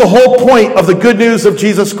miss the whole point of the good news of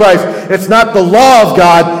Jesus Christ. It's not the law of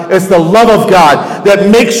God, it's the love of God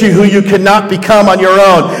that makes you who you cannot become on your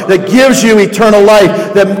own, that gives you eternal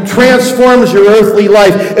life, that transforms your earthly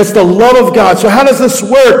life. It's the love of God. So how does this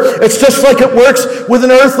work? It's just like it works with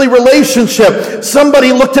an earthly relationship.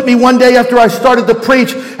 Somebody looked at me one day after I started to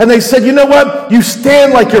preach, and they said, you know what? You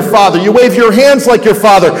stand like your father. You wave your hands like your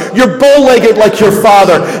father. You're bow-legged like your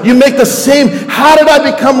father. You make the same. How did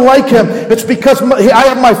I become like him? It's because I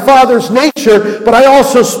have my father's nature, but I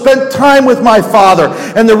also spent time with my father.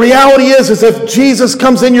 And the reality is if Jesus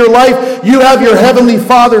comes in your life, you have your heavenly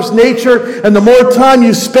father's nature, and the more time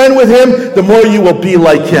you spend with him, the more you will be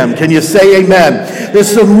like him. Can you say amen?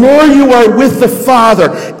 The more you are with the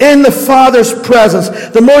Father, in the Father's presence,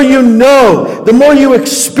 the more you know, the more you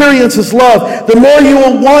experience his love, the more you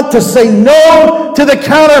will want to say no to the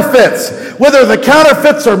counterfeits. Whether the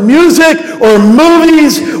counterfeits are music or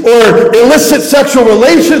movies or illicit sexual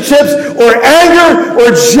relationships or anger or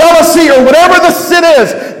jealousy or whatever the sin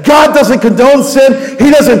is. God doesn't condone sin. He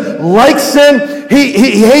doesn't like sin.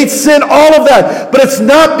 He hates sin, all of that. But it's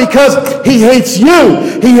not because he hates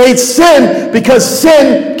you. He hates sin because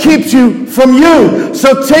sin keeps you from you.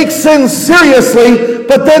 So take sin seriously,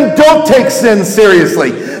 but then don't take sin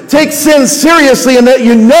seriously. Take sin seriously in that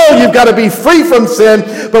you know you've got to be free from sin.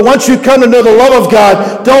 But once you come to know the love of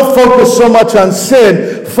God, don't focus so much on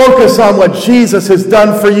sin. Focus on what Jesus has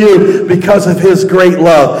done for you because of his great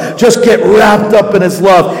love. Just get wrapped up in his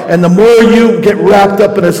love. And the more you get wrapped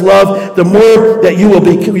up in his love, the more that you will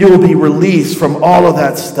be released from all of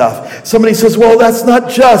that stuff. Somebody says, well, that's not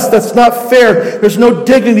just. That's not fair. There's no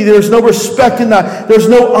dignity. There's no respect in that. There's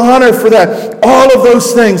no honor for that. All of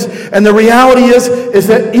those things. And the reality is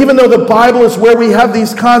that even though the Bible is where we have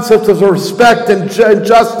these concepts of respect and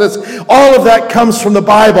justice, all of that comes from the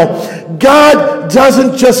Bible. God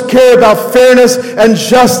doesn't just care about fairness and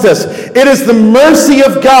justice. It is the mercy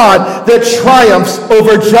of God that triumphs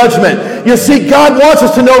over judgment. You see, God wants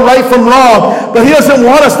us to know right from wrong, but he doesn't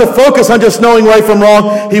want us to focus on just knowing right from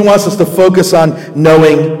wrong. He wants us to focus on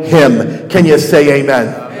knowing him. Can you say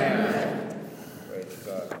amen?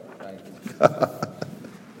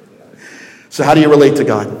 So how do you relate to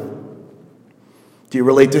God? Do you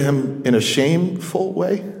relate to him in a shameful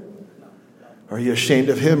way? Are you ashamed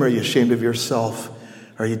of him, or are you ashamed of yourself?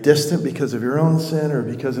 Are you distant because of your own sin or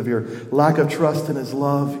because of your lack of trust in his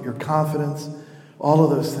love, your confidence? All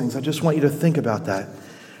of those things. I just want you to think about that.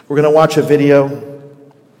 We're going to watch a video,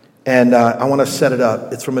 and I want to set it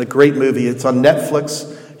up. It's from a great movie. It's on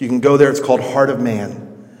Netflix. You can go there. It's called Heart of Man.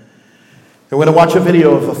 And we're going to watch a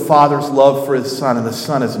video of a father's love for his son, and the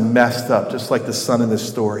son is messed up, just like the son in this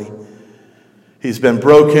story. He's been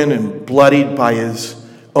broken and bloodied by his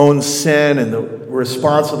own sin and the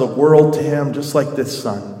response of the world to him, just like this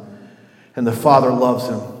son. And the father loves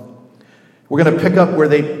him. We're going to pick up where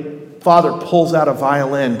Father pulls out a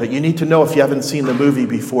violin, but you need to know if you haven't seen the movie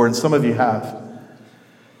before, and some of you have.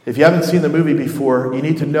 If you haven't seen the movie before, you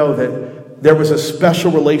need to know that there was a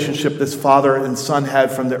special relationship this father and son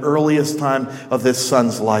had from the earliest time of this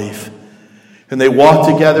son's life. And they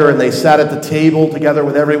walked together and they sat at the table together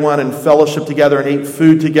with everyone and fellowshiped together and ate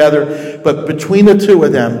food together. But between the two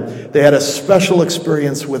of them, they had a special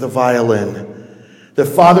experience with a violin. The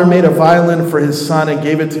father made a violin for his son and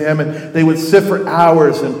gave it to him, and they would sit for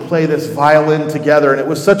hours and play this violin together. And it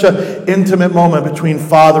was such an intimate moment between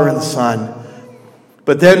father and son.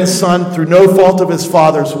 But then son, through no fault of his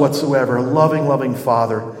father's whatsoever, a loving, loving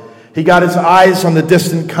father, he got his eyes on the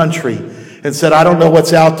distant country and said, I don't know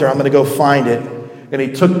what's out there. I'm going to go find it. And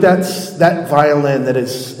he took that violin that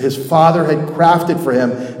his father had crafted for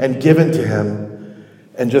him and given to him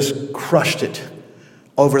and just crushed it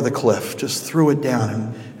over the cliff, just threw it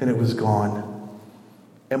down, and it was gone.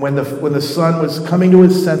 And when the son was coming to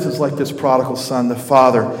his senses like this prodigal son, the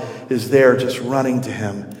father is there just running to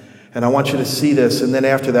him. And I want you to see this, and then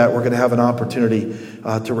after that, we're going to have an opportunity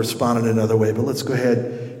to respond in another way. But let's go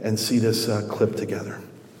ahead and see this clip together.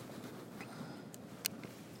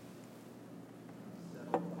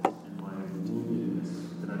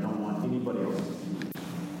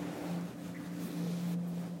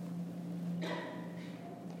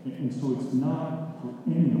 And so it's not for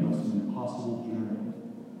any of us an impossible journey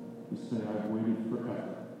to say, I've waited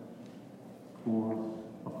forever for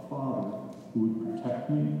a father who would protect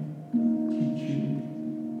me, teach me,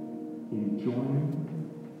 enjoy me,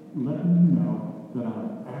 let me know that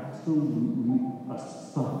I'm absolutely a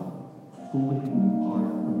son, fully part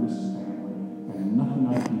of this family, and nothing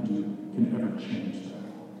I can do can ever change that.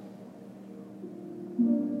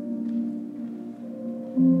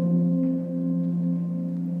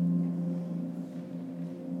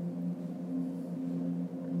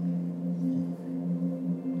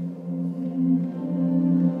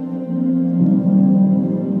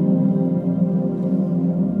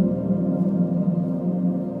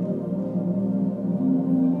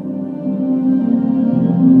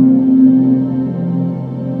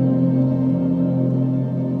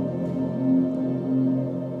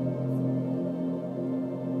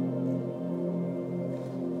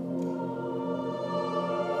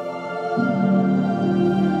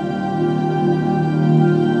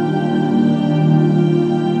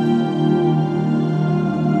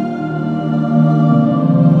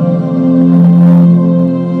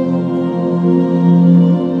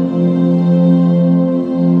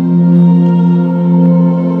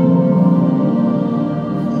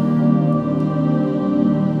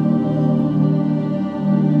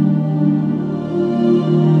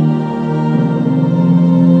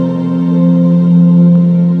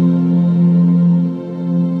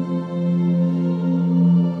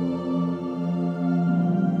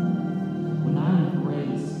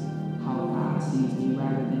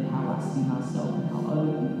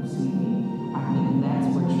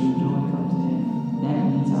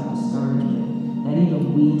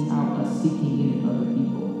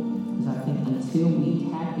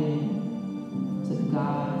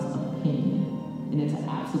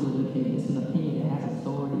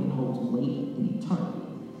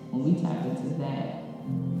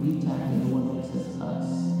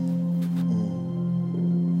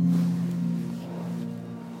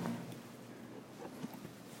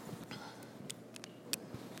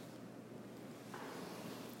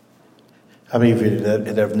 How many of you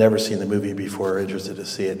that have never seen the movie before are interested to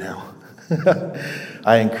see it now?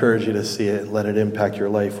 I encourage you to see it and let it impact your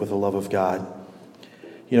life with the love of God.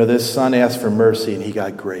 You know, this son asked for mercy and he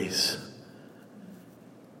got grace.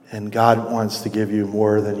 And God wants to give you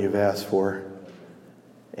more than you've asked for.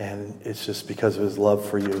 And it's just because of his love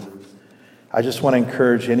for you. I just want to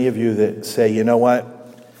encourage any of you that say, you know what?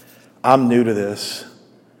 I'm new to this.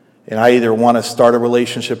 And I either want to start a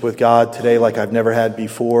relationship with God today like I've never had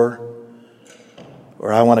before,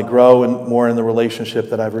 or I want to grow more in the relationship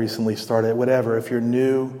that I've recently started. Whatever. If you're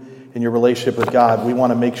new in your relationship with God, we want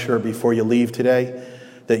to make sure before you leave today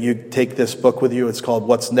that you take this book with you. It's called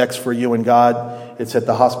What's Next for You and God. It's at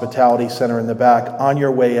the Hospitality Center in the back. On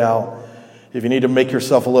your way out, if you need to make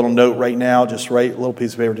yourself a little note right now, just write a little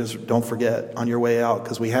piece of paper. Just don't forget on your way out,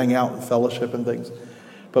 because we hang out and fellowship and things.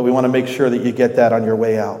 But we want to make sure that you get that on your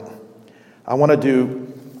way out. I want to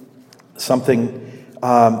do something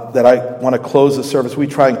that I want to close the service. We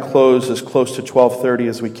try and close as close to 12:30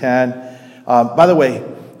 as we can. By the way,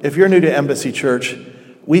 if you're new to Embassy Church,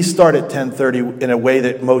 we start at 10:30 in a way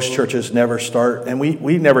that most churches never start. And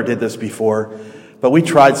we never did this before, but we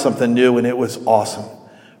tried something new and it was awesome.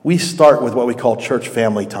 We start with what we call church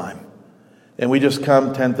family time. And we just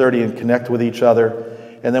come 10:30 and connect with each other.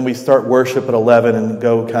 And then we start worship at 11 and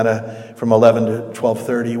go kind of from 11 to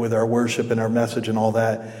 12:30 with our worship and our message and all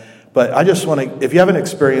that. But I just want to, if you haven't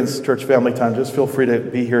experienced church family time, just feel free to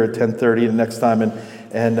be here at 10:30 the next time,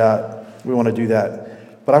 and we want to do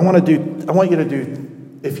that. But I want you to do,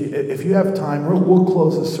 if you have time, we'll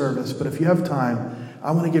close the service, but if you have time,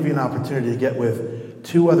 I want to give you an opportunity to get with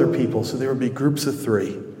 2 other people. So there will be groups of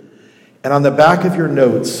 3. And on the back of your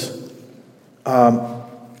notes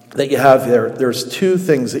that you have there's 2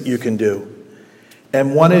 things that you can do.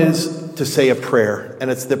 And one is to say a prayer. And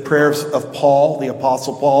it's the prayers of Paul, the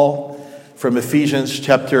Apostle Paul, from Ephesians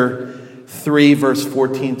chapter 3, verse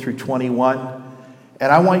 14 through 21.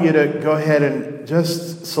 And I want you to go ahead and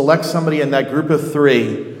just select somebody in that group of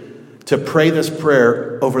 3 to pray this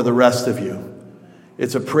prayer over the rest of you.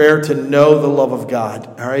 It's a prayer to know the love of God.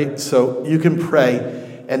 All right? So you can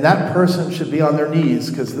pray. And that person should be on their knees,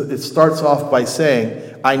 because it starts off by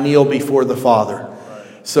saying, I kneel before the Father.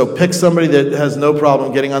 So pick somebody that has no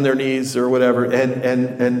problem getting on their knees or whatever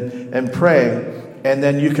and praying. And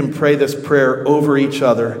then you can pray this prayer over each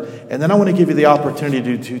other. And then I want to give you the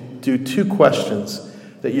opportunity to do 2 questions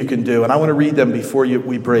that you can do. And I want to read them before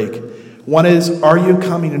we break. One is, are you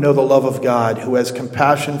coming to know the love of God, who has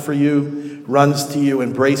compassion for you, runs to you,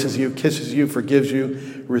 embraces you, kisses you, forgives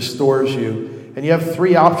you, restores you? And you have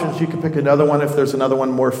 3 options. You can pick another one if there's another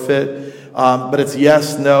one more fit. But it's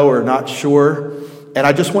yes, no, or not sure. And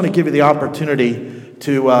I just want to give you the opportunity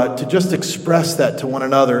to just express that to one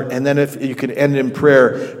another. And then if you can end in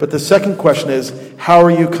prayer. But the second question is, how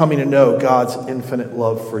are you coming to know God's infinite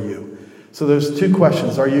love for you? So there's 2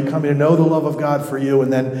 questions. Are you coming to know the love of God for you?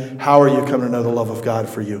 And then how are you coming to know the love of God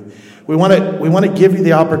for you? We want to give you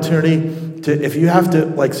the opportunity to, if you have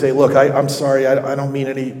to say, look, I'm sorry, I don't mean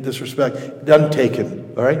any disrespect. None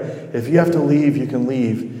taken, all right? If you have to leave, you can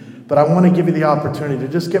leave. But I want to give you the opportunity to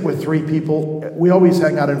just get with 3 people. We always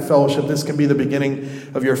hang out in fellowship. This can be the beginning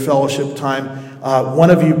of your fellowship time. One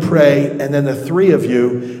of you pray, and then the 3 of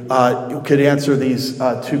you could answer these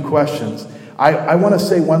 2 questions. I want to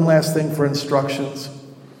say one last thing for instructions.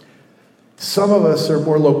 Some of us are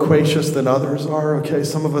more loquacious than others are, okay?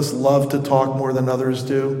 Some of us love to talk more than others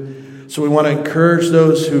do. So we want to encourage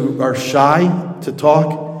those who are shy to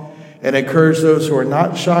talk, and encourage those who are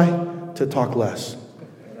not shy to talk less.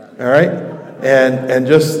 All right? And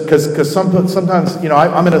just because sometimes,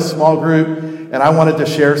 I'm in a small group and I wanted to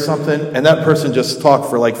share something, and that person just talked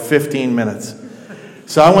for 15 minutes.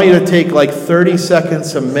 So I want you to take 30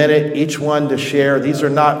 seconds, a minute, each one to share. These are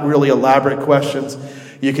not really elaborate questions.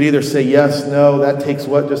 You can either say yes, no, that takes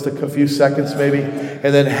just a few seconds maybe,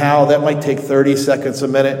 and then how, that might take 30 seconds, a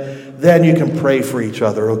minute. Then you can pray for each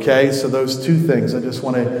other, okay? So those 2 things, I just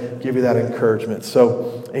want to give you that encouragement.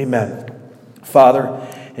 So, amen. Father,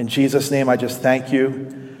 in Jesus' name, I just thank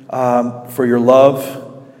you for your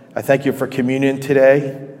love. I thank you for communion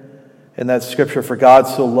today. And that scripture, for God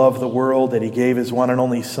so loved the world that he gave his one and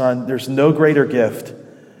only Son. There's no greater gift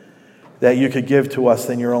that you could give to us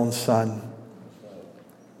than your own Son.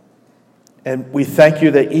 And we thank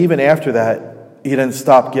you that even after that, you didn't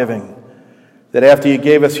stop giving. That after you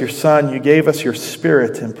gave us your Son, you gave us your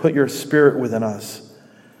Spirit and put your Spirit within us.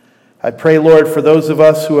 I pray, Lord, for those of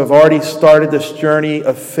us who have already started this journey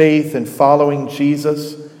of faith and following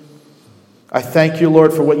Jesus. I thank you,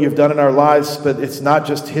 Lord, for what you've done in our lives, but it's not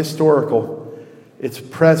just historical. It's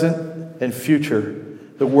present and future,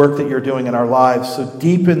 the work that you're doing in our lives. So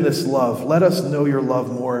deepen this love. Let us know your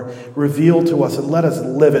love more. Reveal to us and let us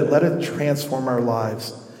live it. Let it transform our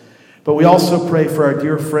lives. But we also pray for our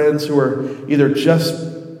dear friends who are either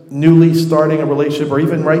just newly starting a relationship or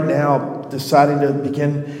even right now deciding to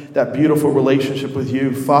begin that beautiful relationship with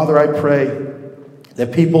you. Father, I pray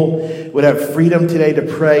that people would have freedom today to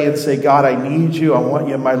pray and say, God, I need you. I want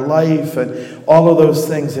you in my life, and all of those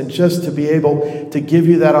things. And just to be able to give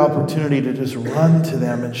you that opportunity to just run to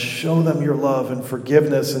them and show them your love and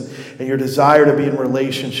forgiveness and your desire to be in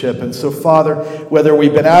relationship. And so, Father, whether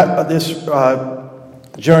we've been at this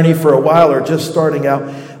journey for a while or just starting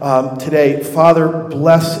out today, Father,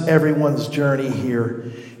 bless everyone's journey here.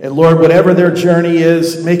 And Lord, whatever their journey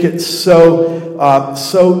is, make it so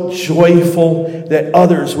joyful that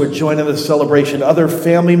others would join in the celebration. Other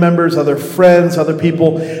family members, other friends, other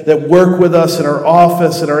people that work with us in our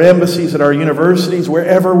office, in our embassies, at our universities,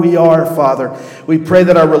 wherever we are, Father. We pray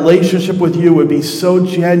that our relationship with you would be so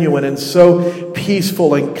genuine and so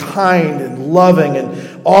peaceful and kind and loving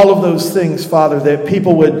and all of those things, Father, that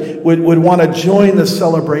people would want to join the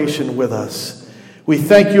celebration with us. We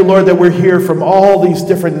thank you, Lord, that we're here from all these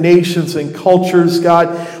different nations and cultures,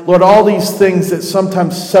 God. Lord, all these things that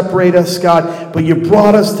sometimes separate us, God, but you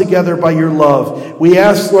brought us together by your love. We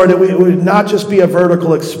ask, Lord, that it would not just be a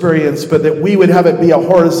vertical experience, but that we would have it be a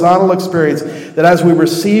horizontal experience, that as we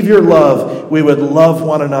receive your love, we would love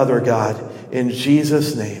one another, God. In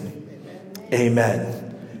Jesus' name,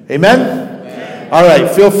 amen. Amen? All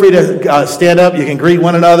right, feel free to stand up. You can greet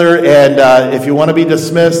one another, and if you want to be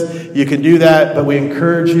dismissed, you can do that. But we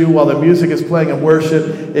encourage you, while the music is playing in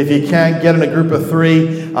worship, if you can, get in a group of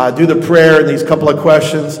 3, do the prayer and these couple of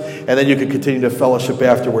questions, and then you can continue to fellowship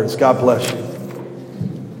afterwards. God bless you.